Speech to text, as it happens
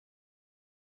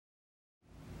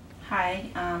Hi,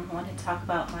 I wanted to talk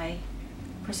about my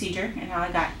procedure and how I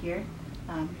got here.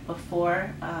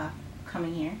 Before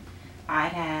coming here, I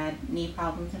had knee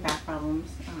problems and back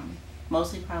problems,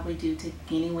 mostly probably due to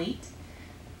gaining weight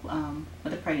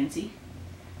with a pregnancy.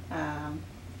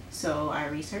 So I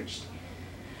researched.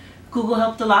 Google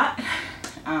helped a lot.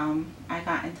 I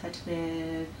got in touch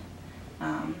with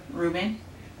Ruben,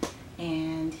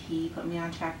 and he put me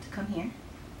on track to come here.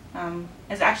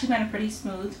 It's actually been a pretty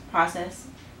smooth process.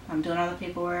 I'm doing all the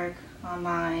paperwork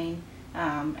online.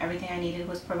 Everything I needed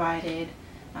was provided.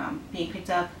 Being picked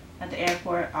up at the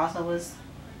airport also was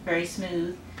very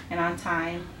smooth and on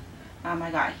time. I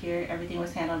got here, everything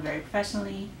was handled very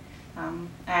professionally. I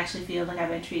actually feel like I've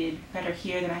been treated better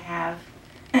here than I have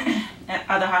at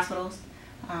other hospitals.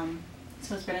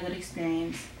 So it's been a good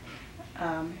experience.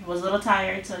 Was a little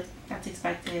tired, so that's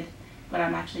expected, but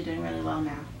I'm actually doing really well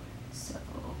now. So,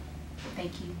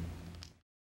 thank you.